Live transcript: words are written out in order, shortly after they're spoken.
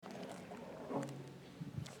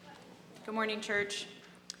Good morning, church.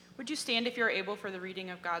 Would you stand if you're able for the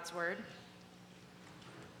reading of God's word?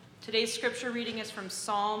 Today's scripture reading is from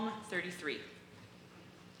Psalm 33.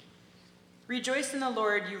 Rejoice in the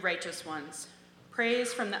Lord, you righteous ones.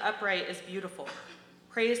 Praise from the upright is beautiful.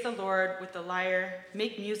 Praise the Lord with the lyre.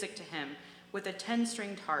 Make music to him with a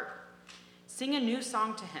 10-stringed harp. Sing a new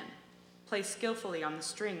song to him. Play skillfully on the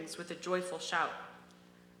strings with a joyful shout.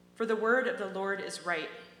 For the word of the Lord is right,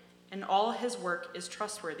 and all his work is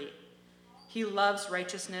trustworthy. He loves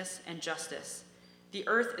righteousness and justice. The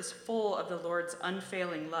earth is full of the Lord's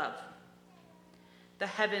unfailing love. The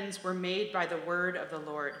heavens were made by the word of the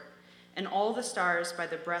Lord, and all the stars by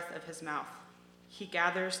the breath of his mouth. He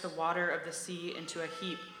gathers the water of the sea into a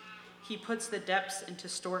heap. He puts the depths into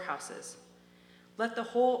storehouses. Let the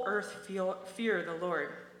whole earth fear the Lord.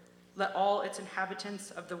 Let all its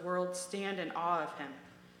inhabitants of the world stand in awe of him.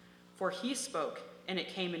 For he spoke, and it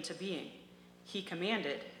came into being. He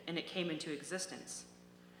commanded, and it came into existence.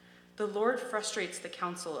 The Lord frustrates the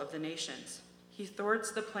counsel of the nations. He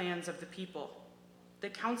thwarts the plans of the people. The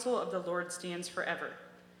counsel of the Lord stands forever,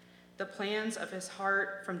 the plans of his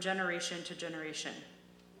heart from generation to generation.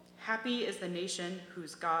 Happy is the nation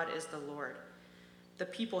whose God is the Lord, the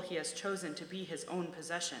people he has chosen to be his own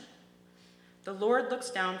possession. The Lord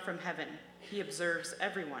looks down from heaven. He observes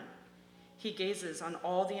everyone. He gazes on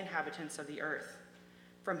all the inhabitants of the earth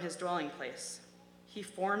from his dwelling place. He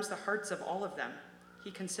forms the hearts of all of them.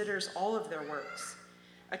 He considers all of their works.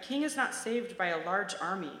 A king is not saved by a large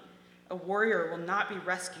army. A warrior will not be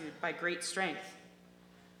rescued by great strength.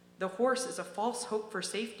 The horse is a false hope for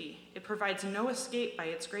safety. It provides no escape by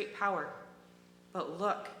its great power. But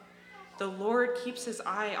look, the Lord keeps his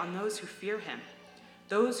eye on those who fear him,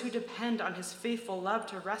 those who depend on his faithful love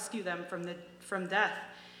to rescue them from death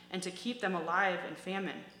and to keep them alive in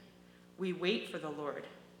famine. We wait for the Lord.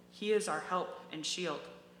 He is our help and shield.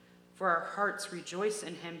 For our hearts rejoice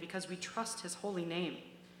in him because we trust his holy name.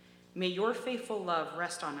 May your faithful love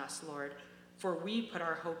rest on us, Lord, for we put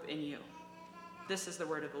our hope in you. This is the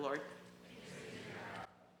word of the Lord.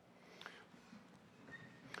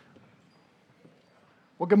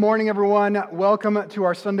 Well, good morning, everyone. Welcome to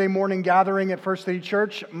our Sunday morning gathering at First City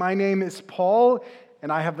Church. My name is Paul,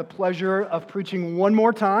 and I have the pleasure of preaching one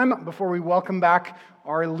more time before we welcome back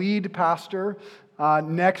our lead pastor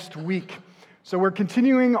next week. So we're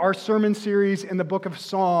continuing our sermon series in the book of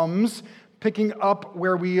Psalms, picking up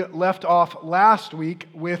where we left off last week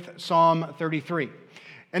with Psalm 33.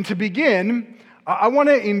 And to begin, I want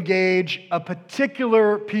to engage a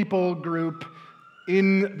particular people group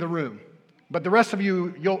in the room. But the rest of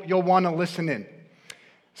you, you'll want to listen in.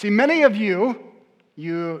 See, many of you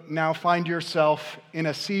now find yourself in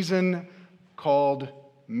a season called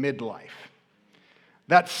midlife.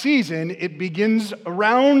 That season, it begins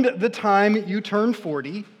around the time you turn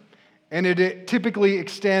 40, and it typically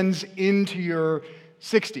extends into your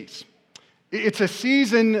 60s. It's a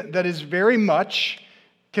season that is very much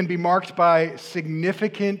can be marked by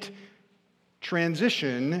significant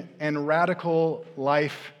transition and radical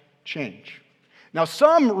life change. Now,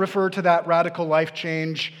 some refer to that radical life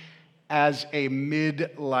change as a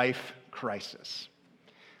midlife crisis.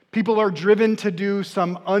 People are driven to do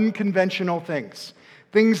some unconventional things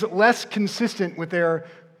less consistent with their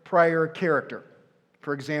prior character.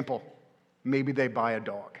 For example, maybe they buy a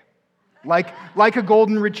dog, like a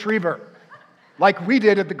golden retriever, like we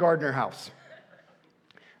did at the Gardner house.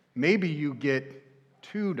 Maybe you get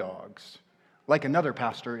 2 dogs, like another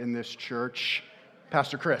pastor in this church,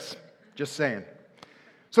 Pastor Chris, just saying.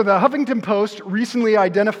 So the Huffington Post recently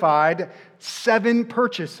identified 7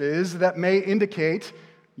 purchases that may indicate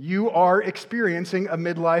you are experiencing a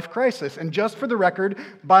midlife crisis. And just for the record,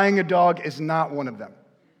 buying a dog is not one of them.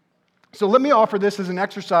 So let me offer this as an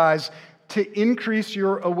exercise to increase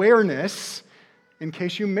your awareness in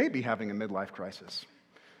case you may be having a midlife crisis.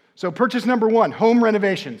 So purchase number 1, home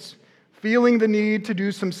renovations. Feeling the need to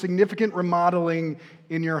do some significant remodeling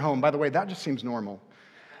in your home. By the way, that just seems normal.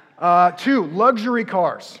 2, luxury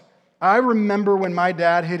cars. I remember when my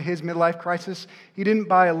dad hit his midlife crisis, he didn't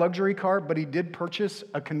buy a luxury car, but he did purchase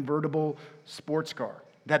a convertible sports car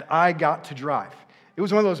that I got to drive. It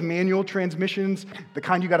was one of those manual transmissions, the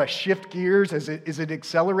kind you got to shift gears as it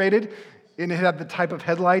accelerated, and it had the type of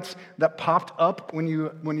headlights that popped up when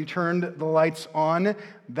you turned the lights on.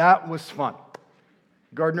 That was fun.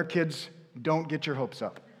 Gardner kids, don't get your hopes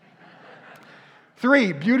up.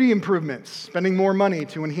 3, beauty improvements, spending more money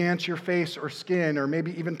to enhance your face or skin, or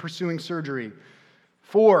maybe even pursuing surgery.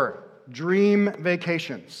 4, dream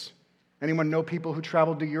vacations. Anyone know people who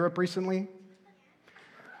traveled to Europe recently?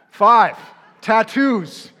 5,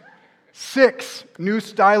 tattoos. 6, new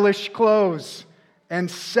stylish clothes. and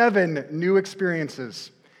 7 new experiences.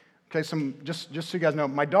 Okay, just so you guys know,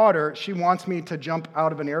 my daughter, she wants me to jump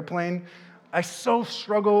out of an airplane. I so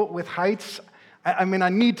struggle with heights. I mean, I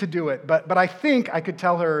need to do it, but I think I could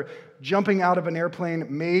tell her jumping out of an airplane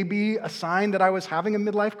may be a sign that I was having a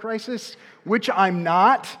midlife crisis, which I'm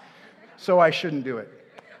not, so I shouldn't do it.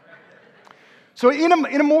 So in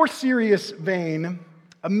a more serious vein,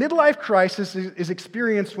 a midlife crisis is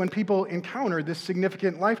experienced when people encounter this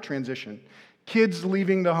significant life transition. Kids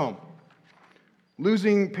leaving the home,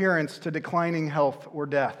 losing parents to declining health or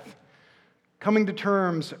death, coming to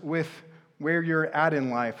terms with where you're at in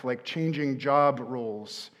life, like changing job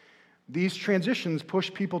roles. These transitions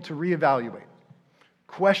push people to reevaluate,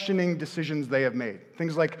 questioning decisions they have made.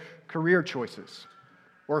 Things like career choices,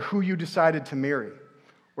 or who you decided to marry,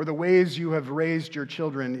 or the ways you have raised your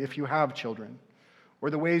children if you have children, or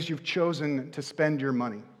the ways you've chosen to spend your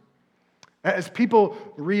money. As people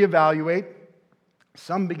reevaluate,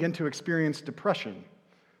 some begin to experience depression,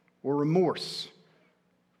 or remorse,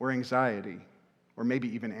 or anxiety, or maybe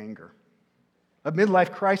even anger. A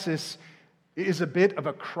midlife crisis is a bit of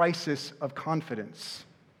a crisis of confidence.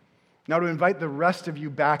 Now, to invite the rest of you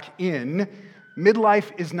back in,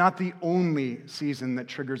 midlife is not the only season that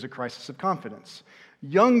triggers a crisis of confidence.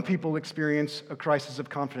 Young people experience a crisis of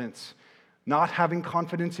confidence, not having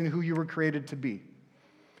confidence in who you were created to be,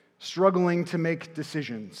 struggling to make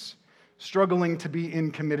decisions, struggling to be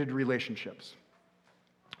in committed relationships.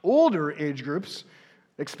 Older age groups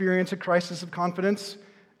experience a crisis of confidence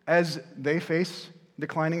as they face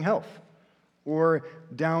declining health, or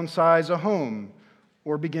downsize a home,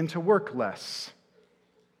 or begin to work less.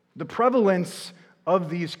 The prevalence of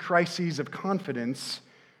these crises of confidence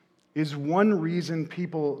is one reason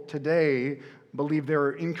people today believe there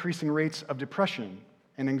are increasing rates of depression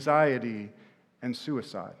and anxiety and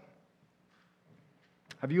suicide.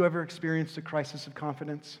 Have you ever experienced a crisis of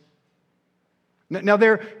confidence? Now,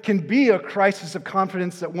 there can be a crisis of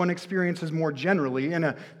confidence that one experiences more generally in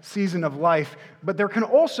a season of life, but there can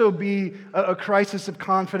also be a crisis of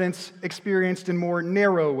confidence experienced in more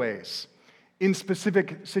narrow ways, in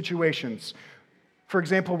specific situations. For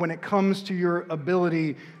example, when it comes to your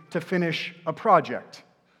ability to finish a project,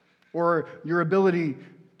 or your ability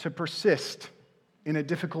to persist in a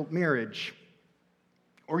difficult marriage,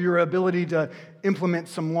 or your ability to implement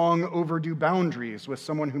some long overdue boundaries with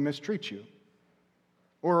someone who mistreats you,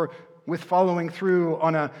 or with following through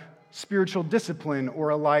on a spiritual discipline or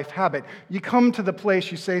a life habit. You come to the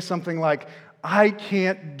place, you say something like, I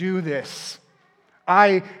can't do this.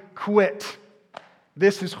 I quit.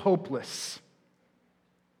 This is hopeless.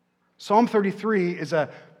 Psalm 33 is a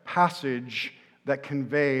passage that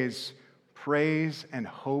conveys praise and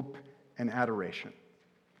hope and adoration.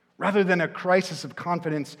 Rather than a crisis of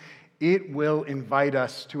confidence, it will invite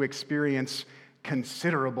us to experience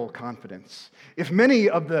considerable confidence. If many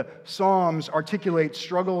of the Psalms articulate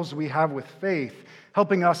struggles we have with faith,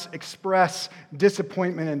 helping us express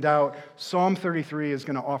disappointment and doubt, Psalm 33 is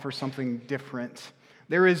going to offer something different.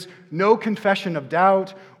 There is no confession of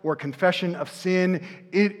doubt or confession of sin.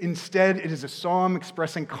 Instead, it is a psalm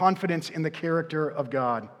expressing confidence in the character of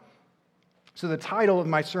God. So the title of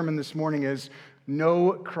my sermon this morning is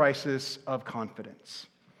No Crisis of Confidence.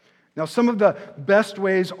 Now, some of the best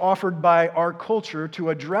ways offered by our culture to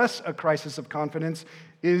address a crisis of confidence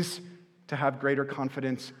is to have greater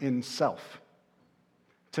confidence in self,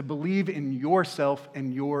 to believe in yourself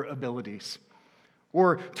and your abilities,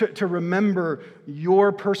 or to remember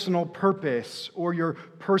your personal purpose or your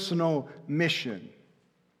personal mission.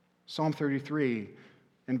 Psalm 33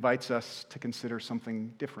 invites us to consider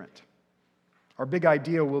something different. Our big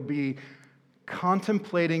idea will be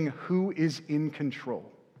contemplating who is in control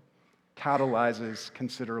catalyzes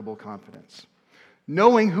considerable confidence.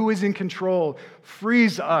 Knowing who is in control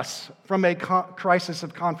frees us from a crisis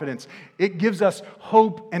of confidence. It gives us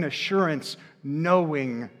hope and assurance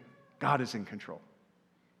knowing God is in control.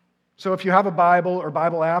 So if you have a Bible or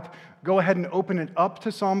Bible app, go ahead and open it up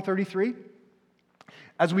to Psalm 33.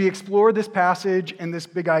 As we explore this passage and this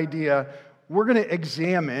big idea, we're going to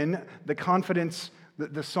examine the confidence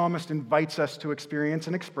that the psalmist invites us to experience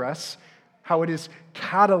and express, how it is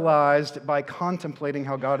catalyzed by contemplating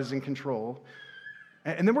how God is in control.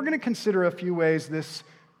 And then we're going to consider a few ways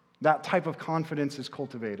that type of confidence is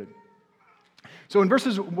cultivated. So in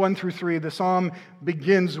verses 1 through 3, the psalm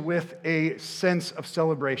begins with a sense of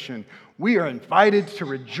celebration. We are invited to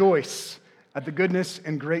rejoice at the goodness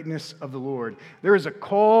and greatness of the Lord. There is a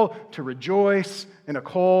call to rejoice and a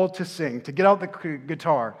call to sing, to get out the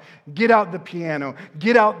guitar, get out the piano,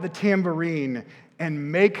 get out the tambourine,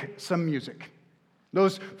 and make some music.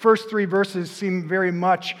 Those first three verses seem very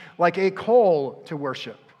much like a call to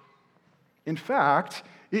worship. In fact,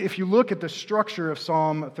 if you look at the structure of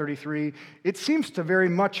Psalm 33, it seems to very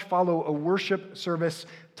much follow a worship service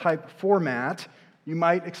type format you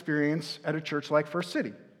might experience at a church like First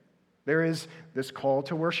City. There is this call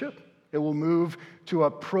to worship. It will move to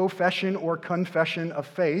a profession or confession of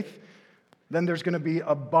faith. Then there's going to be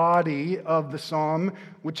a body of the psalm,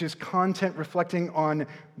 which is content reflecting on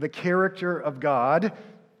the character of God.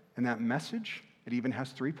 And that message, it even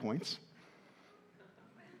has 3 points.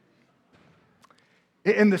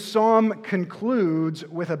 And the psalm concludes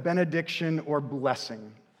with a benediction or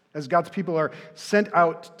blessing, as God's people are sent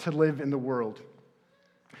out to live in the world.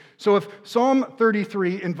 So if Psalm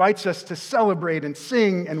 33 invites us to celebrate and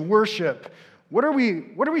sing and worship, what are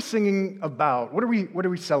we singing about? What are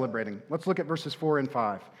we celebrating? Let's look at verses 4 and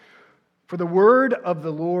 5. For the word of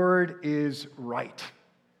the Lord is right,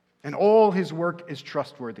 and all his work is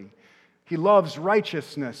trustworthy. He loves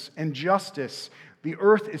righteousness and justice. The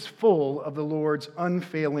earth is full of the Lord's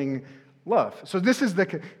unfailing love. So this is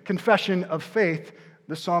the confession of faith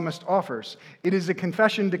the psalmist offers. It is a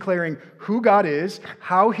confession declaring who God is,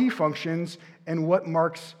 how he functions, and what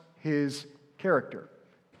marks his character.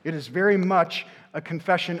 It is very much a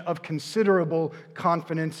confession of considerable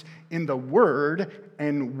confidence in the word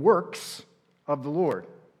and works of the Lord.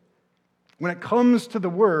 When it comes to the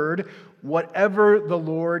word, whatever the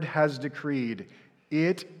Lord has decreed,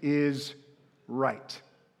 it is right.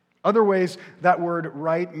 Other ways that word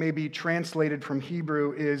right may be translated from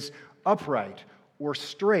Hebrew is upright or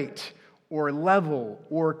straight or level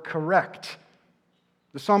or correct.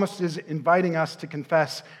 The psalmist is inviting us to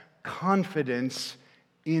confess confidence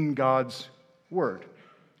in God's word.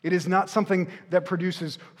 It is not something that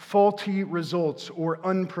produces faulty results or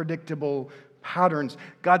unpredictable patterns.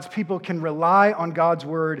 God's people can rely on God's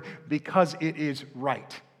word because it is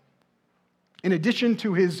right. In addition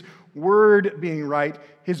to his word being right,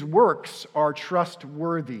 his works are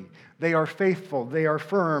trustworthy. They are faithful, they are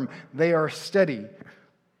firm, they are steady.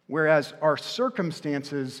 Whereas our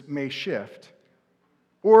circumstances may shift,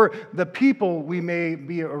 or the people we may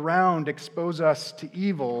be around expose us to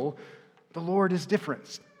evil, the Lord is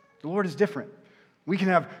different. The Lord is different. We can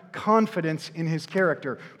have confidence in his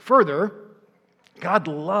character. Further, God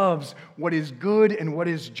loves what is good and what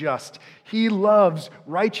is just. He loves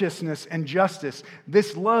righteousness and justice.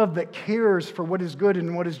 This love that cares for what is good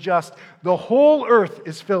and what is just, the whole earth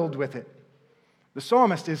is filled with it. The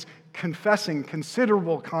psalmist is confessing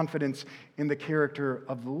considerable confidence in the character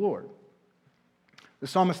of the Lord. The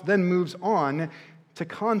psalmist then moves on to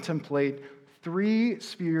contemplate 3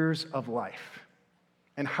 spheres of life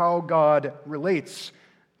and how God relates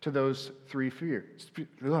to those three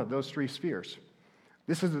spheres.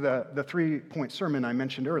 This is the 3-point sermon I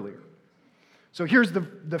mentioned earlier. So here's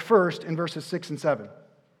the first in verses 6 and 7.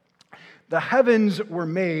 The heavens were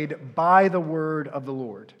made by the word of the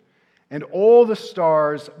Lord, and all the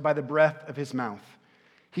stars by the breath of his mouth.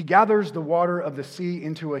 He gathers the water of the sea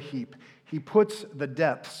into a heap. He puts the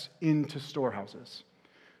depths into storehouses.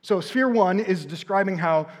 So sphere 1 is describing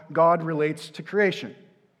how God relates to creation.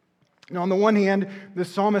 Now, on the one hand, the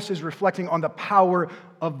psalmist is reflecting on the power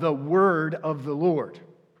of the word of the Lord.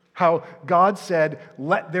 How God said,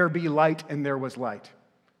 "Let there be light," and there was light.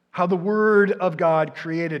 How the word of God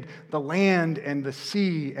created the land and the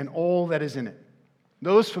sea and all that is in it.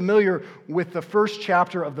 Those familiar with the first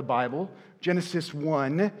chapter of the Bible, Genesis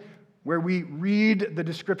 1, where we read the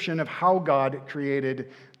description of how God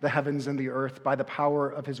created the heavens and the earth by the power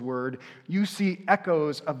of his word, you see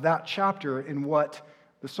echoes of that chapter in what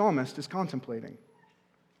the psalmist is contemplating.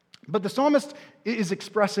 But the psalmist is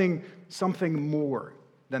expressing something more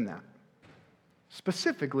than that.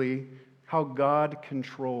 Specifically, how God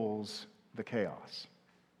controls the chaos,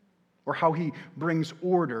 or how he brings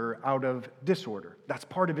order out of disorder. That's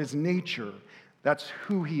part of his nature. That's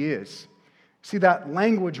who he is. See, that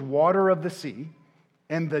language, water of the sea,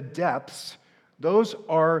 and the depths, those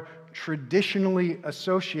are traditionally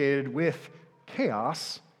associated with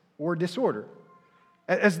chaos or disorder.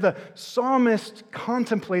 As the psalmist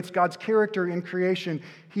contemplates God's character in creation,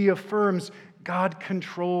 he affirms God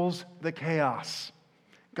controls the chaos.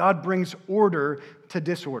 God brings order to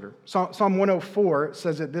disorder. Psalm 104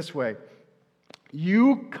 says it this way: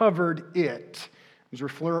 "You covered it," he's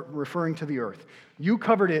referring to the earth, "you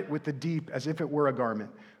covered it with the deep as if it were a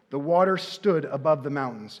garment. The water stood above the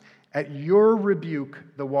mountains. At your rebuke,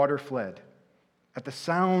 the water fled. At the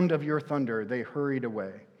sound of your thunder, they hurried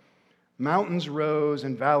away. Mountains rose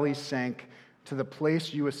and valleys sank to the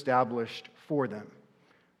place you established for them.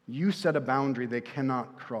 You set a boundary they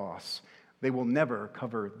cannot cross. They will never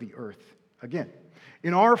cover the earth again."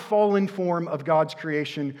 In our fallen form of God's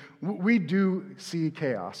creation, we do see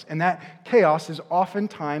chaos, and that chaos is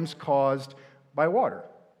oftentimes caused by water,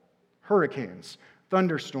 hurricanes,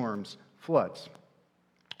 thunderstorms, floods.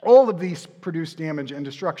 All of these produce damage and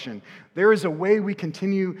destruction. There is a way we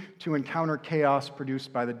continue to encounter chaos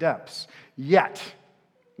produced by the depths. Yet,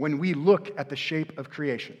 when we look at the shape of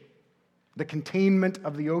creation, the containment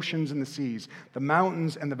of the oceans and the seas, the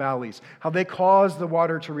mountains and the valleys, how they cause the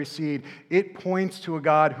water to recede, it points to a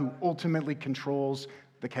God who ultimately controls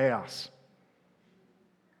the chaos.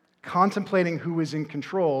 Contemplating who is in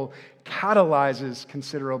control catalyzes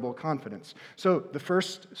considerable confidence. So the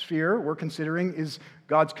first sphere we're considering is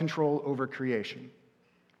God's control over creation.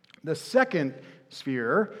 The second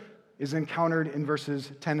sphere is encountered in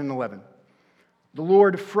verses 10 and 11. The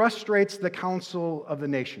Lord frustrates the counsel of the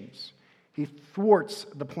nations. He thwarts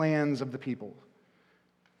the plans of the people.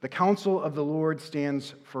 The counsel of the Lord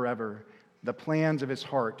stands forever, the plans of his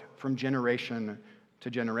heart from generation to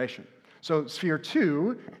generation. So sphere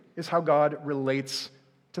 2 is how God relates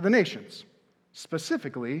to the nations,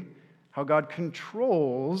 specifically how God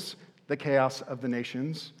controls the chaos of the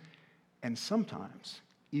nations and sometimes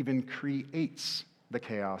even creates the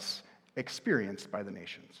chaos experienced by the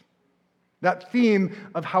nations. That theme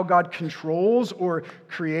of how God controls or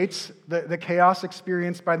creates the chaos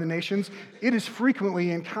experienced by the nations, it is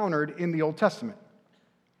frequently encountered in the Old Testament.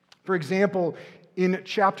 For example, in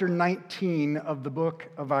chapter 19 of the book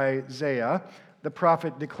of Isaiah, the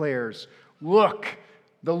prophet declares, "Look,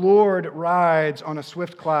 the Lord rides on a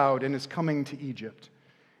swift cloud and is coming to Egypt.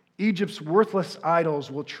 Egypt's worthless idols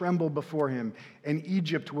will tremble before him, and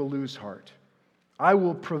Egypt will lose heart. I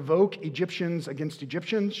will provoke Egyptians against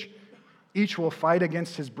Egyptians. Each will fight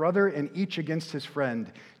against his brother and each against his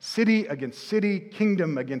friend, city against city,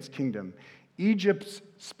 kingdom against kingdom. Egypt's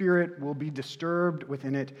spirit will be disturbed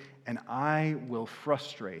within it, and I will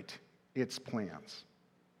frustrate its plans.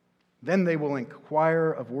 Then they will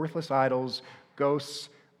inquire of worthless idols, ghosts,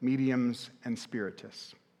 mediums, and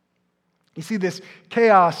spiritists." You see, this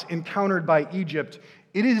chaos encountered by Egypt,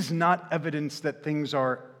 it is not evidence that things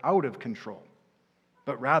are out of control,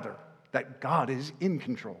 but rather that God is in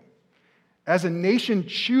control. As a nation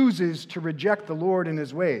chooses to reject the Lord and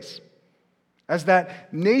his ways, as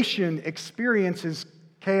that nation experiences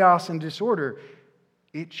chaos and disorder,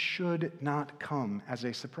 it should not come as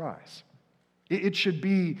a surprise. It should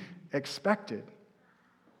be expected.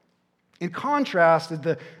 In contrast,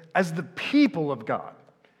 as the people of God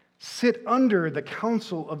sit under the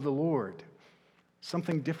counsel of the Lord,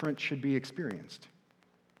 something different should be experienced.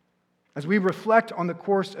 As we reflect on the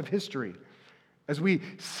course of history, as we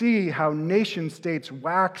see how nation states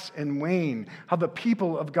wax and wane, how the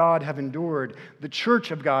people of God have endured, the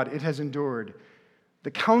church of God, it has endured,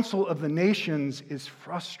 the counsel of the nations is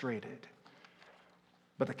frustrated,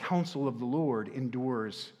 but the counsel of the Lord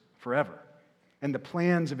endures forever, and the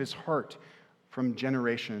plans of his heart from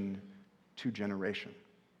generation to generation.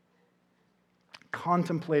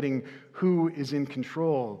 Contemplating who is in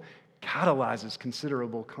control catalyzes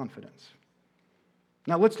considerable confidence.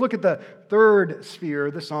 Now let's look at the third sphere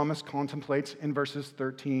the psalmist contemplates in verses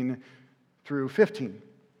 13 through 15.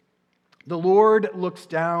 The Lord looks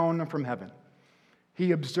down from heaven.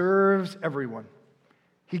 He observes everyone.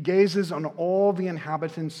 He gazes on all the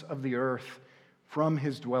inhabitants of the earth from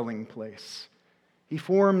his dwelling place. He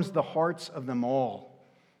forms the hearts of them all.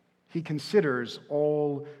 He considers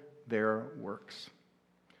all their works.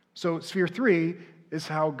 So sphere 3 is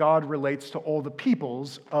how God relates to all the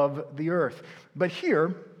peoples of the earth. But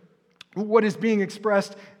here, what is being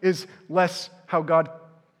expressed is less how God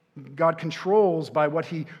controls by what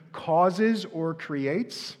he causes or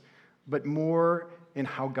creates, but more in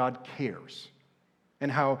how God cares and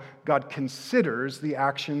how God considers the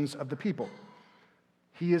actions of the people.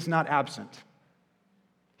 He is not absent.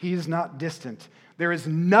 He is not distant. There is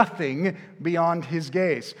nothing beyond his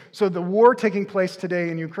gaze. So the war taking place today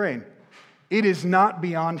in Ukraine, it is not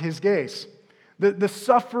beyond his gaze. The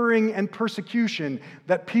suffering and persecution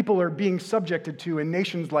that people are being subjected to in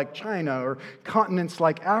nations like China or continents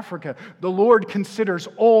like Africa, the Lord considers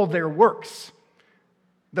all their works.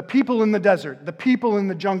 The people in the desert, the people in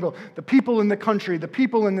the jungle, the people in the country, the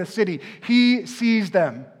people in the city, he sees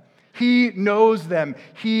them. He knows them.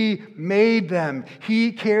 He made them.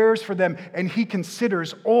 He cares for them, and he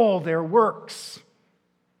considers all their works.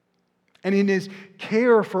 And in his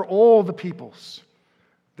care for all the peoples,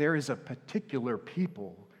 there is a particular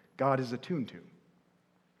people God is attuned to.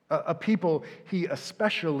 A people he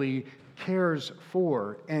especially cares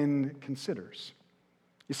for and considers.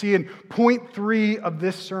 You see, in point 3 of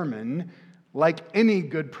this sermon, like any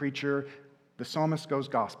good preacher, the psalmist goes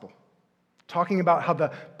gospel. talking about how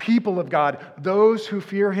the people of God, those who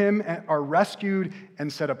fear him, are rescued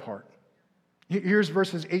and set apart. Here's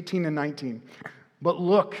verses 18 and 19. But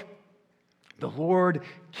look, the Lord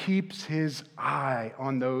keeps his eye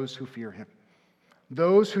on those who fear him,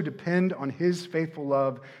 those who depend on his faithful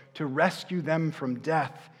love to rescue them from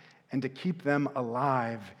death and to keep them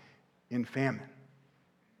alive in famine.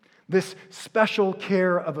 This special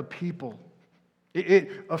care of a people,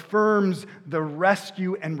 it affirms the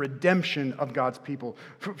rescue and redemption of God's people.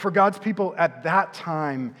 For God's people at that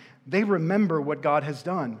time, they remember what God has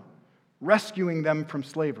done, rescuing them from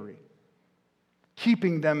slavery,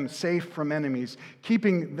 keeping them safe from enemies,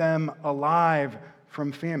 keeping them alive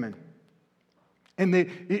from famine. And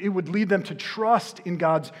it would lead them to trust in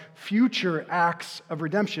God's future acts of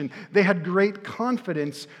redemption. They had great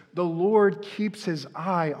confidence the Lord keeps his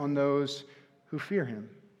eye on those who fear him.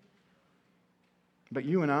 But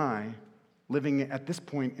you and I, living at this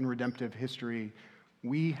point in redemptive history,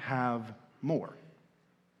 we have more.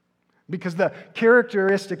 Because the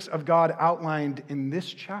characteristics of God outlined in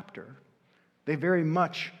this chapter, they very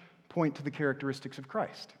much point to the characteristics of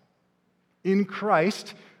Christ. In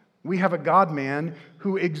Christ, we have a God-man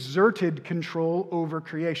who exerted control over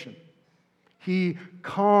creation. He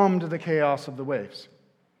calmed the chaos of the waves.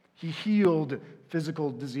 He healed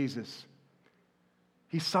physical diseases.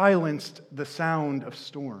 He silenced the sound of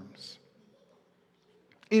storms.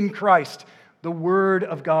 In Christ, the Word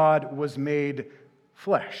of God was made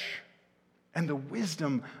flesh, and the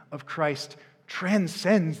wisdom of Christ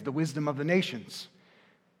transcends the wisdom of the nations.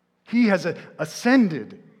 He has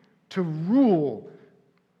ascended to rule.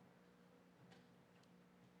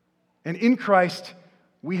 And in Christ,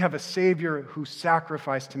 we have a Savior who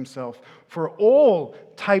sacrificed himself for all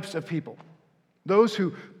types of people. Those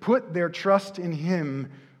who put their trust in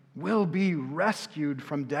him will be rescued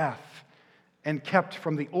from death and kept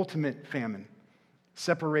from the ultimate famine,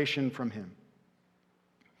 separation from him.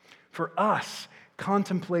 For us,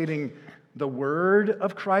 contemplating the word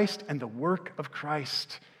of Christ and the work of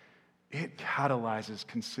Christ, it catalyzes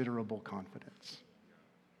considerable confidence.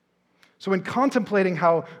 So in contemplating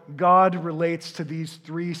how God relates to these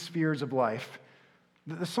three spheres of life,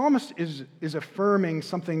 the psalmist is affirming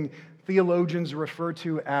something theologians refer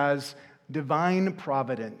to as divine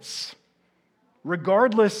providence,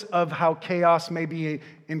 regardless of how chaos may be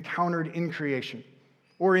encountered in creation,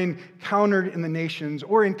 or encountered in the nations,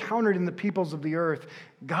 or encountered in the peoples of the earth.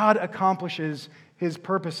 God accomplishes his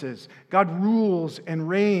purposes. God rules and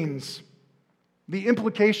reigns. The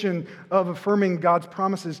implication of affirming God's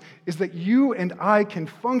promises is that you and I can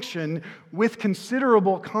function with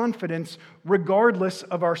considerable confidence regardless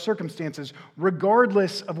of our circumstances,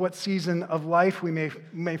 regardless of what season of life we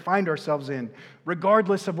may find ourselves in,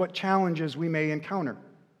 regardless of what challenges we may encounter.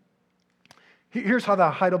 Here's how the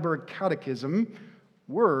Heidelberg Catechism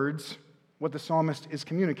words what the psalmist is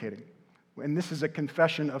communicating. And this is a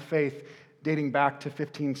confession of faith dating back to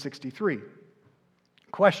 1563.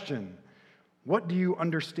 Question: what do you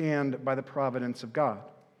understand by the providence of God?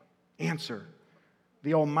 Answer: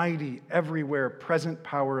 the almighty, everywhere present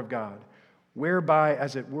power of God, whereby,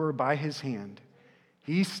 as it were by his hand,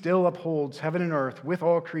 he still upholds heaven and earth with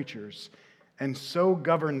all creatures, and so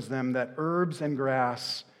governs them that herbs and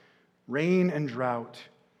grass, rain and drought,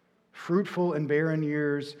 fruitful and barren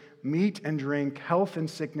years, meat and drink, health and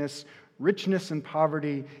sickness, richness and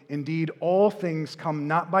poverty, indeed all things come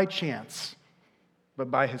not by chance,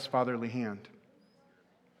 but by his fatherly hand.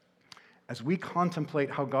 As we contemplate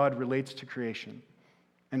how God relates to creation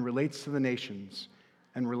and relates to the nations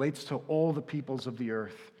and relates to all the peoples of the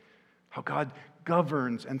earth, how God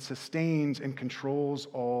governs and sustains and controls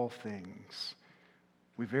all things,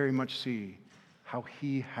 we very much see how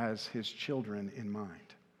he has his children in mind.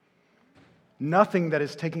 Nothing that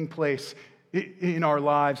is taking place in our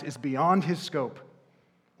lives is beyond his scope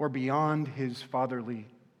or beyond his fatherly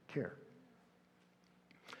care.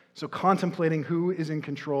 So contemplating who is in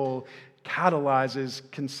control catalyzes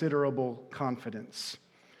considerable confidence.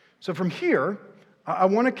 So from here, I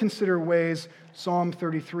want to consider ways Psalm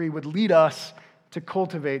 33 would lead us to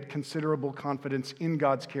cultivate considerable confidence in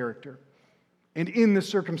God's character and in the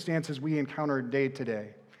circumstances we encounter day to day,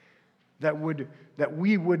 that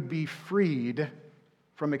we would be freed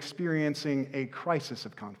from experiencing a crisis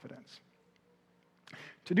of confidence.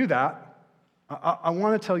 To do that, I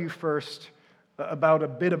want to tell you first about a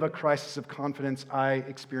bit of a crisis of confidence I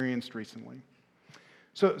experienced recently.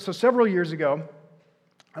 So several years ago,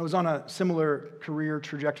 I was on a similar career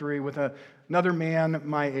trajectory with another man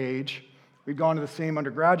my age. We'd gone to the same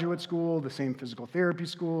undergraduate school, the same physical therapy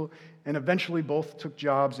school, and eventually both took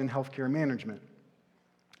jobs in healthcare management.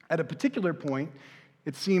 At a particular point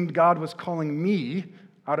It seemed God was calling me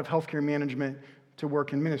out of healthcare management to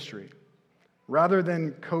work in ministry. Rather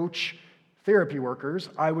than coach therapy workers,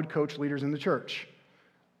 I would coach leaders in the church.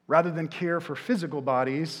 Rather than care for physical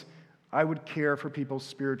bodies, I would care for people's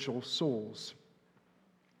spiritual souls.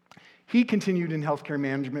 He continued in healthcare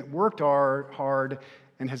management, worked hard,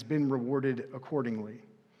 and has been rewarded accordingly.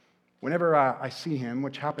 Whenever I see him,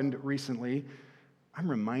 which happened recently, I'm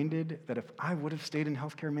reminded that if I would have stayed in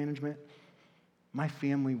healthcare management, my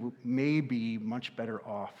family may be much better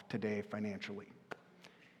off today financially.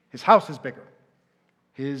 His house is bigger.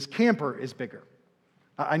 His camper is bigger.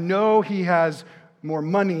 I know he has more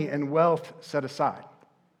money and wealth set aside.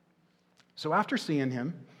 So after seeing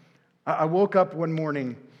him, I woke up one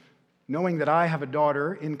morning knowing that I have a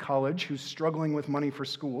daughter in college who's struggling with money for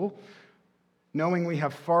school, knowing we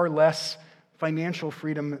have far less financial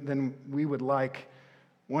freedom than we would like,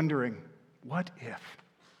 wondering, what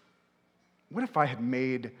if I had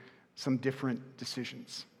made some different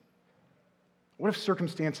decisions? What if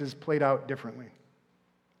circumstances played out differently?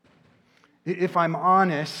 If I'm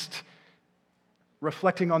honest,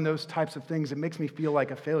 reflecting on those types of things, it makes me feel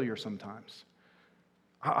like a failure sometimes.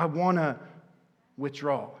 I want to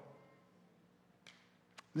withdraw.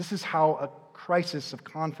 This is how a crisis of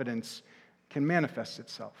confidence can manifest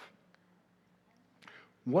itself.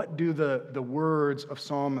 What do the words of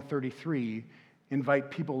Psalm 33 invite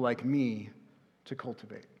people like me to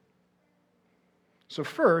cultivate? So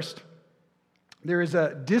first, there is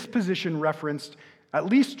a disposition referenced at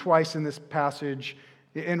least twice in this passage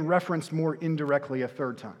and referenced more indirectly a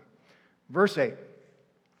third time. Verse 8,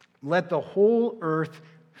 let the whole earth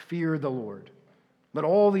fear the Lord. Let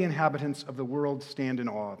all the inhabitants of the world stand in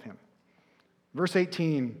awe of him. Verse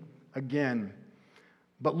 18, again,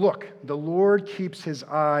 but look, the Lord keeps his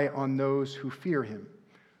eye on those who fear him,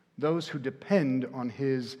 those who depend on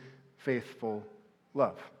his faithful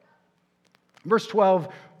love. Verse 12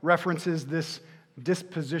 references this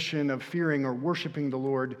disposition of fearing or worshiping the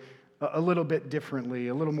Lord a little bit differently,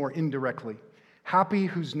 a little more indirectly. Happy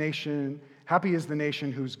is the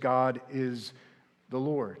nation whose God is the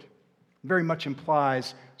Lord. Very much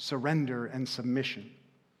implies surrender and submission.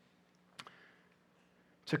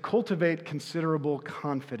 To cultivate considerable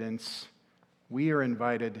confidence, we are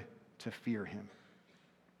invited to fear him,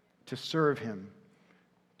 to serve him,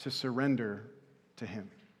 to surrender to him.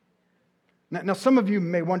 Now, some of you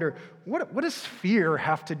may wonder, what does fear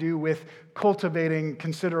have to do with cultivating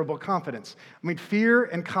considerable confidence? I mean, fear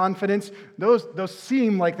and confidence, those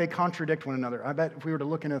seem like they contradict one another. I bet if we were to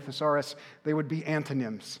look in a thesaurus, they would be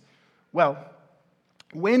antonyms. Well,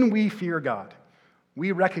 when we fear God,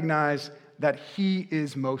 we recognize that he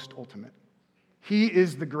is most ultimate. He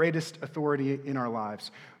is the greatest authority in our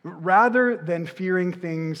lives. Rather than fearing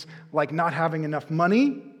things like not having enough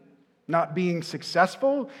money, not being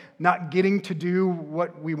successful, not getting to do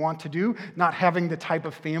what we want to do, not having the type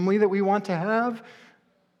of family that we want to have,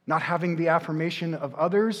 not having the affirmation of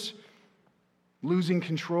others, losing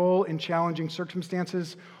control in challenging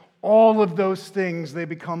circumstances, all of those things, they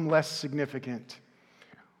become less significant.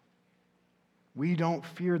 We don't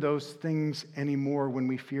fear those things anymore when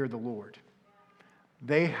we fear the Lord.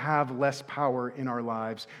 They have less power in our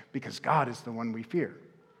lives because God is the one we fear.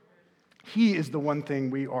 He is the one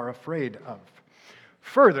thing we are afraid of.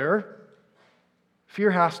 Further,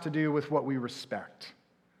 fear has to do with what we respect,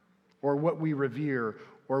 or what we revere,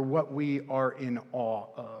 or what we are in awe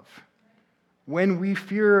of. When we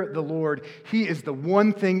fear the Lord, he is the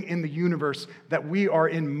one thing in the universe that we are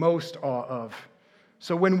in most awe of.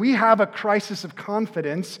 So when we have a crisis of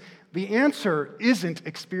confidence, the answer isn't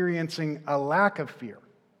experiencing a lack of fear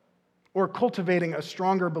or cultivating a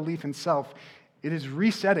stronger belief in self. It is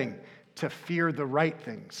resetting to fear the right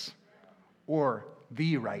things, or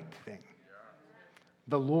the right thing,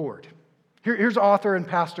 the Lord. Here's author and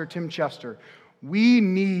pastor Tim Chester. We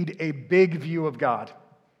need a big view of God.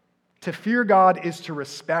 To fear God is to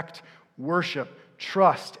respect, worship,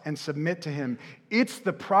 trust, and submit to him. It's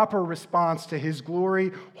the proper response to his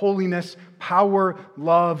glory, holiness, power,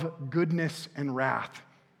 love, goodness, and wrath.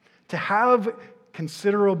 To have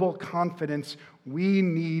considerable confidence, we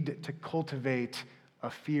need to cultivate a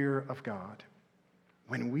fear of God.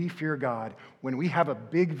 When we fear God, when we have a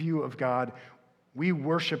big view of God, we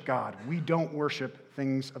worship God. We don't worship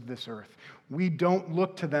things of this earth. We don't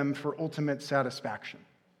look to them for ultimate satisfaction.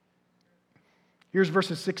 Here's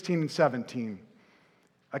verses 16 and 17.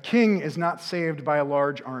 A king is not saved by a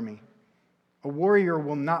large army. A warrior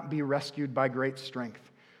will not be rescued by great strength.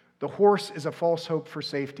 The horse is a false hope for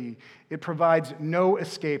safety. It provides no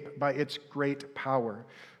escape by its great power.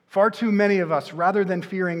 Far too many of us, rather than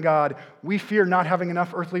fearing God, we fear not having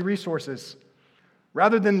enough earthly resources.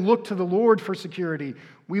 Rather than look to the Lord for security,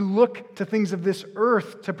 we look to things of this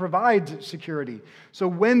earth to provide security. So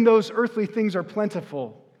when those earthly things are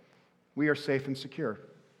plentiful, we are safe and secure.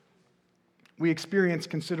 We experience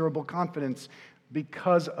considerable confidence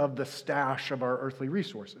because of the stash of our earthly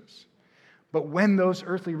resources. But when those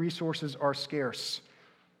earthly resources are scarce,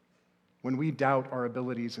 when we doubt our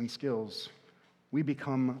abilities and skills, we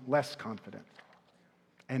become less confident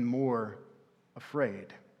and more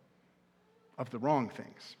afraid of the wrong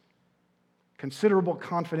things. Considerable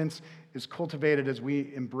confidence is cultivated as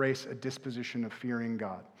we embrace a disposition of fearing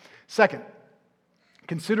God. Second,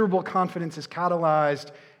 considerable confidence is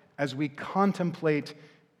catalyzed as we contemplate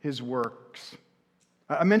his works.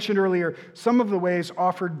 I mentioned earlier, some of the ways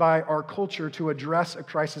offered by our culture to address a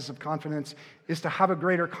crisis of confidence is to have a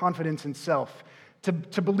greater confidence in self,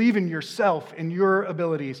 to believe in yourself and your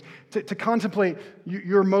abilities, to contemplate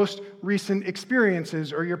your most recent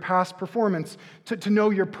experiences or your past performance, to know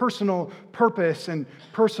your personal purpose and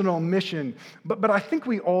personal mission. But I think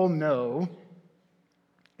we all know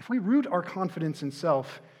if we root our confidence in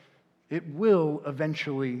self, it will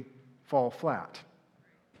eventually fall flat.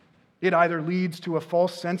 It either leads to a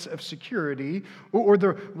false sense of security, or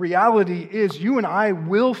the reality is you and I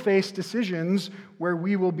will face decisions where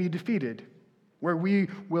we will be defeated, where we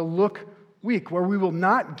will look weak, where we will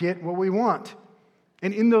not get what we want.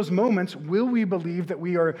 And in those moments, will we believe that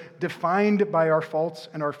we are defined by our faults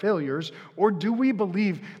and our failures, or do we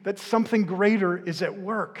believe that something greater is at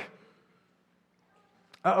work?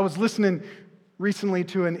 I was listening recently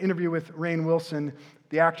to an interview with Rainn Wilson,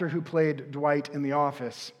 the actor who played Dwight in The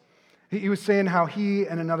Office. He was saying how he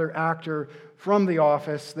and another actor from The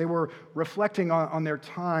Office, they were reflecting on their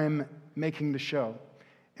time making the show.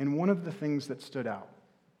 And one of the things that stood out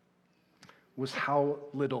was how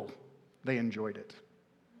little they enjoyed it.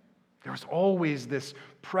 There was always this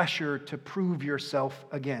pressure to prove yourself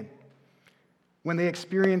again. When they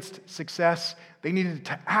experienced success, they needed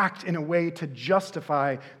to act in a way to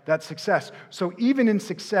justify that success. So even in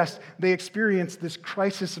success, they experienced this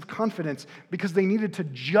crisis of confidence because they needed to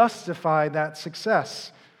justify that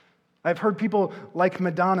success. I've heard people like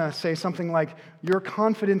Madonna say something like, "Your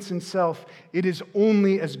confidence in self, it is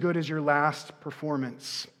only as good as your last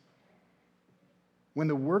performance." When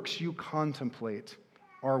the works you contemplate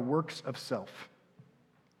are works of self,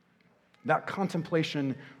 that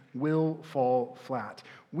contemplation will fall flat.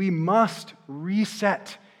 We must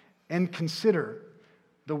reset and consider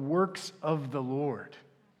the works of the Lord,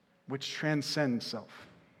 which transcend self.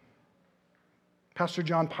 Pastor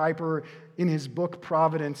John Piper, in his book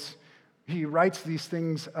Providence, he writes these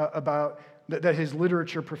things about that his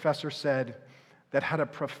literature professor said that had a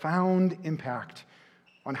profound impact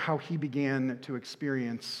on how he began to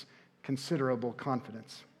experience considerable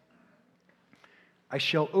confidence. "I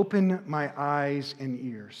shall open my eyes and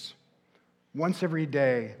ears. Once every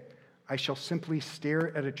day, I shall simply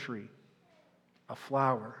stare at a tree, a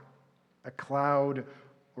flower, a cloud,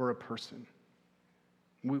 or a person."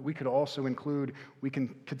 We could also include, we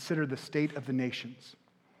can consider the state of the nations.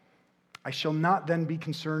 "I shall not then be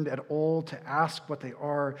concerned at all to ask what they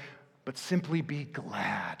are, but simply be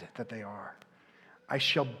glad that they are. I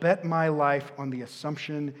shall bet my life on the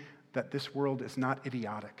assumption that this world is not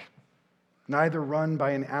idiotic, neither run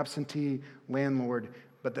by an absentee landlord,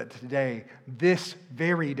 but that today, this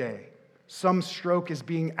very day, some stroke is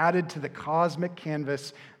being added to the cosmic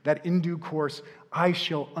canvas that in due course I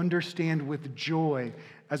shall understand with joy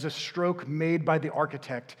as a stroke made by the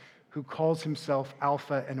architect who calls himself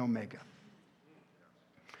Alpha and Omega."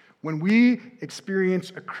 When we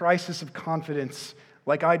experience a crisis of confidence,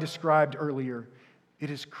 like I described earlier, it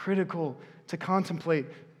is critical to contemplate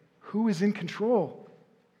who is in control.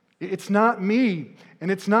 It's not me,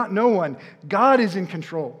 and it's not no one. God is in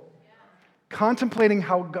control. Contemplating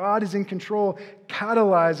how God is in control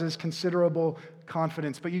catalyzes considerable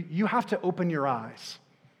confidence. But you have to open your eyes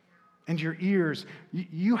and your ears.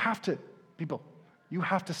 You have to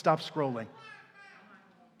stop scrolling.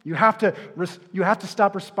 You have to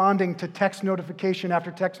stop responding to text notification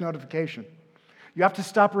after text notification. You have to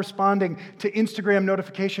stop responding to Instagram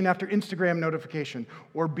notification after Instagram notification,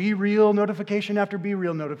 or Be Real notification after Be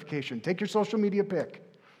Real notification. Take your social media pick.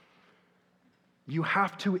 You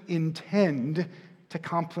have to intend to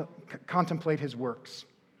contemplate his works.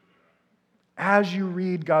 As you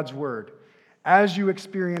read God's word, as you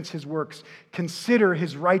experience his works, consider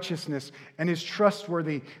his righteousness and his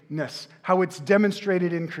trustworthiness, how it's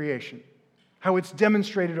demonstrated in creation, how it's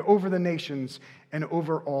demonstrated over the nations and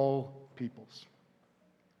over all peoples.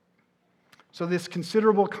 So this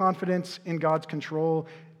considerable confidence in God's control,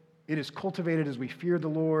 it is cultivated as we fear the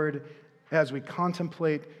Lord, as we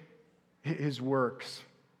contemplate his works.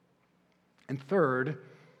 And third,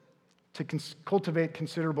 to cultivate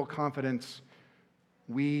considerable confidence,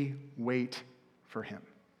 we wait for him.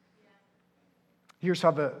 Here's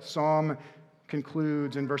how the psalm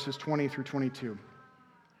concludes in verses 20 through 22.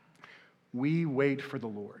 We wait for the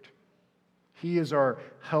Lord. He is our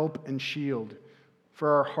help and shield.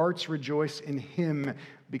 For our hearts rejoice in him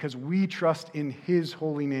because we trust in his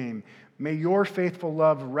holy name. May your faithful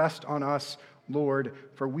love rest on us, Lord,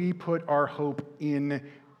 for we put our hope in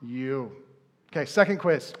you. Okay, second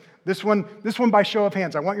quiz. This one by show of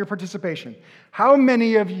hands. I want your participation. How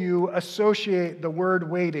many of you associate the word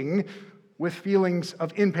waiting with feelings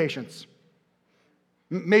of impatience?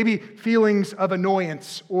 Maybe feelings of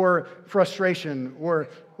annoyance or frustration or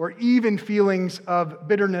even feelings of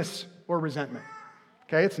bitterness or resentment.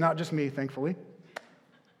 Okay, it's not just me, thankfully.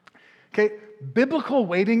 Okay, biblical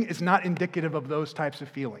waiting is not indicative of those types of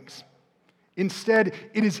feelings. Instead,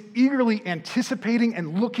 it is eagerly anticipating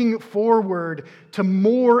and looking forward to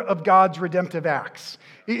more of God's redemptive acts.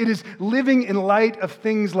 It is living in light of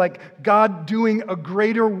things like God doing a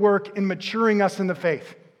greater work in maturing us in the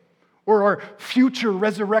faith, or our future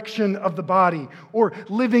resurrection of the body, or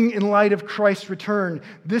living in light of Christ's return.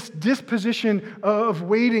 This disposition of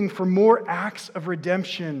waiting for more acts of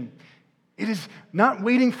redemption, it is not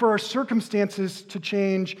waiting for our circumstances to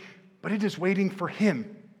change, but it is waiting for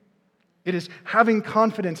him. It is having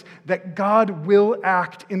confidence that God will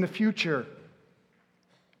act in the future.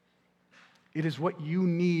 It is what you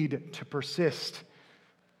need to persist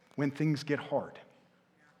when things get hard,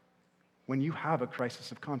 when you have a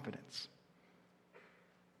crisis of confidence.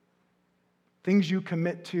 Things you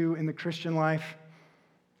commit to in the Christian life,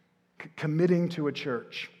 committing to a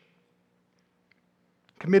church,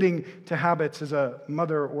 committing to habits as a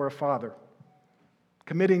mother or a father,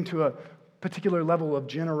 committing to a particular level of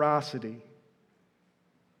generosity,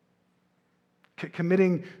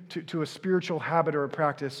 committing to a spiritual habit or a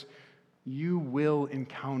practice, you will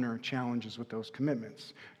encounter challenges with those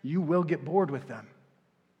commitments. You will get bored with them.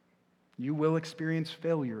 You will experience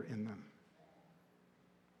failure in them.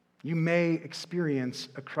 You may experience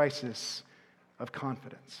a crisis of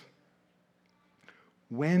confidence.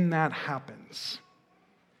 When that happens,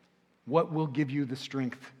 what will give you the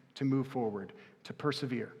strength to move forward, to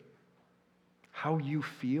persevere? How you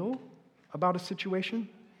feel about a situation?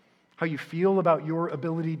 How you feel about your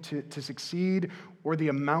ability to succeed, or the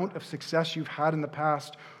amount of success you've had in the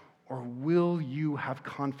past? Or will you have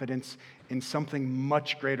confidence in something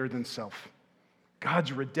much greater than self?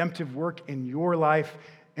 God's redemptive work in your life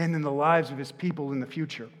and in the lives of his people in the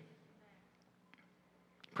future.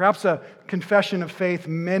 Perhaps a confession of faith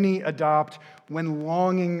many adopt when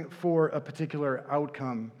longing for a particular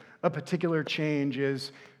outcome, a particular change,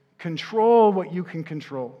 is control what you can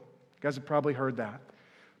control. You guys have probably heard that.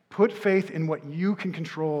 Put faith in what you can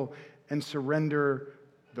control and surrender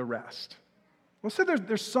the rest. Well, so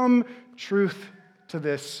there's some truth to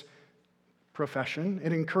this profession.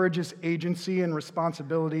 It encourages agency and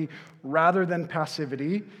responsibility rather than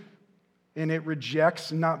passivity, and it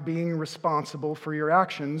rejects not being responsible for your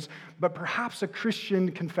actions. But perhaps a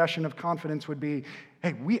Christian confession of confidence would be,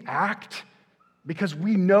 hey, we act because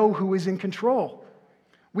we know who is in control.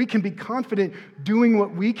 We can be confident doing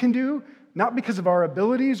what we can do, not because of our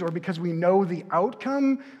abilities or because we know the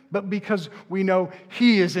outcome, but because we know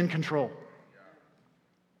he is in control.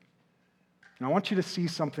 And I want you to see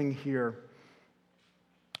something here.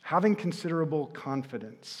 Having considerable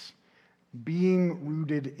confidence, being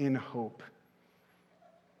rooted in hope.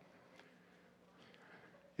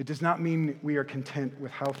 It does not mean we are content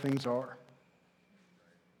with how things are.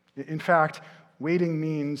 In fact, waiting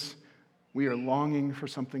means we are longing for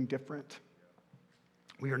something different.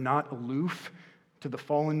 We are not aloof to the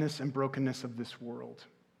fallenness and brokenness of this world.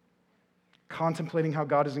 Contemplating how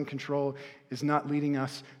God is in control is not leading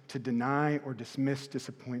us to deny or dismiss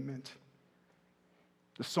disappointment.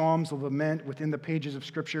 The Psalms of lament within the pages of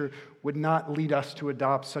Scripture would not lead us to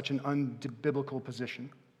adopt such an unbiblical position.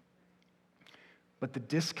 But the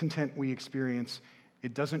discontent we experience,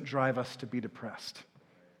 it doesn't drive us to be depressed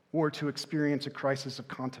or to experience a crisis of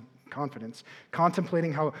confidence.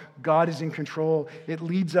 Contemplating how God is in control, it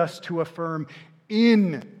leads us to affirm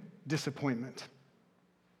in disappointment,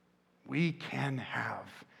 we can have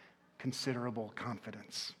considerable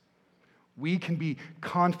confidence. We can be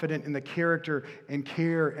confident in the character and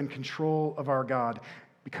care and control of our God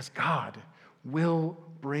because God will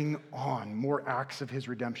bring on more acts of his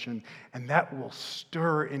redemption, and that will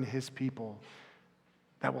stir in his people.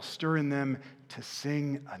 That will stir in them to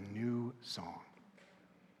sing a new song.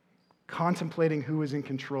 Contemplating who is in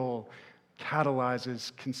control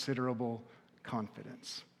catalyzes considerable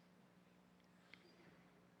confidence.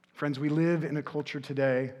 Friends, we live in a culture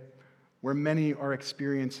today where many are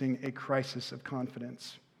experiencing a crisis of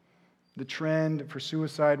confidence. The trend for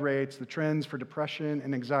suicide rates, the trends for depression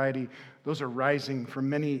and anxiety, those are rising for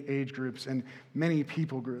many age groups and many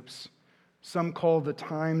people groups. Some call the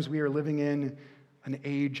times we are living in an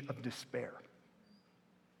age of despair.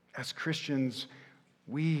 As Christians,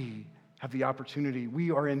 we have the opportunity,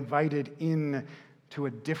 we are invited in to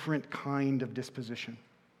a different kind of disposition.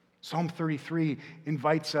 Psalm 33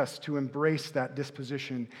 invites us to embrace that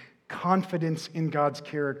disposition, confidence in God's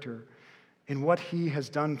character, in what he has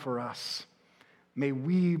done for us. May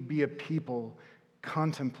we be a people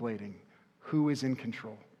contemplating who is in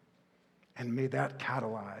control, and may that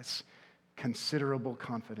catalyze considerable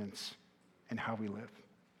confidence in how we live.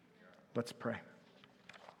 Let's pray.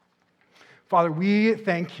 Father, we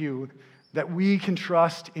thank you that we can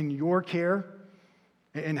trust in your care,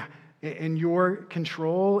 in your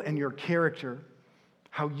control and your character,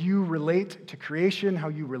 how you relate to creation, how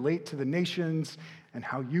you relate to the nations, and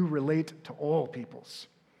how you relate to all peoples.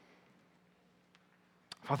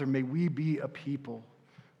 Father, may we be a people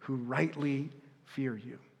who rightly fear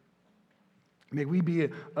you. May we be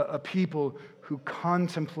a people who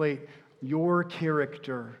contemplate your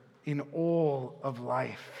character in all of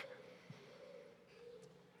life.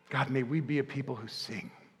 God, may we be a people who sing,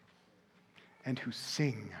 and who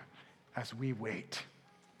sing as we wait,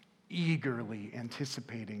 eagerly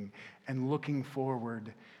anticipating and looking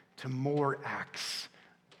forward to more acts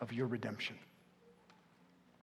of your redemption.